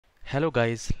Hello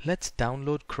guys, let's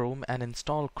download Chrome and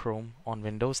install Chrome on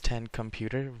Windows 10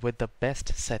 computer with the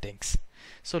best settings.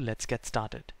 So let's get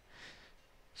started.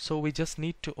 So we just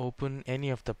need to open any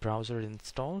of the browser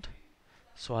installed.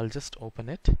 So I'll just open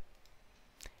it.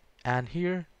 And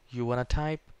here you want to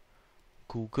type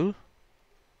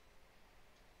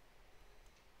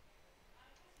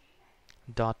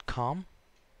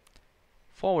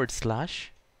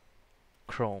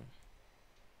google.com/Chrome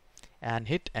and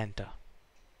hit enter.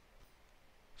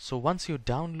 So once you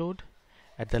download,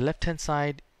 at the left hand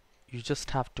side you just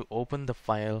have to open the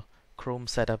file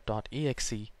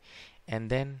chromesetup.exe, and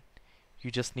then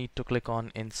you just need to click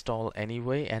on install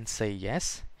anyway and say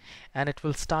yes, and it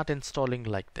will start installing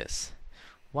like this.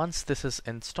 Once this is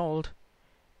installed,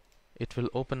 it will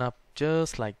open up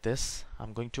just like this.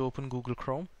 I'm going to open Google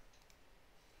Chrome.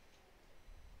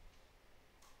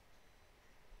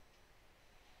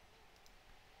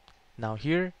 Now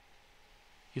here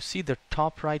you see the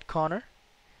top right corner,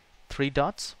 3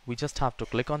 dots. We just have to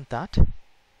click on that,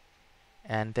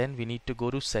 and then we need to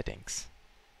go to settings,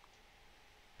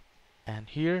 and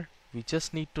here we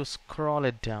just need to scroll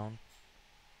it down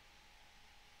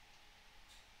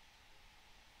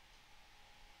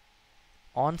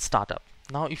on startup.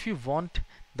 Now if you want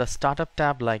the startup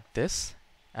tab like this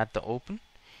at the open,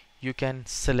 you can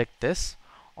select this,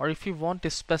 or if you want a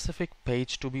specific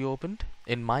page to be opened,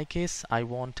 in my case I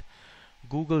want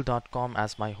google.com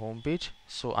as my home page,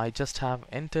 so I just have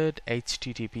entered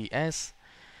https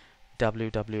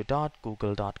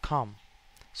www.google.com.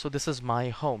 so this is my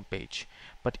home page.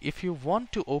 But if you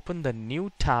want to open the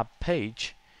new tab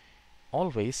page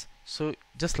always, so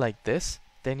just like this,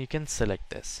 then you can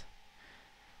select this.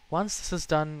 Once this is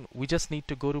done, we just need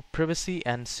to go to privacy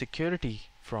and security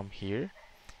from here,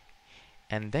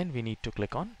 and then we need to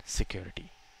click on security.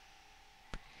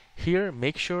 Here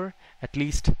make sure at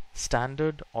least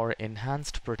standard or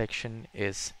enhanced protection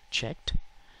is checked.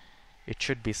 It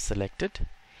should be selected,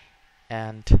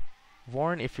 and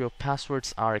warn if your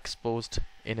passwords are exposed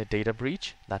in a data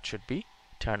breach, that should be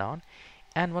turned on.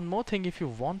 And one more thing, if you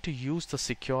want to use the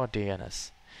secure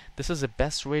DNS, this is the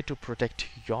best way to protect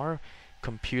your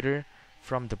computer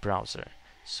from the browser.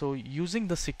 So using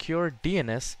the secure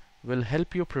DNS will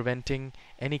help you preventing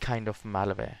any kind of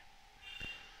malware.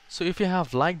 So if you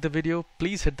have liked the video,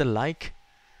 please hit the like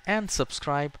and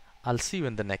subscribe. I'll see you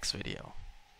in the next video.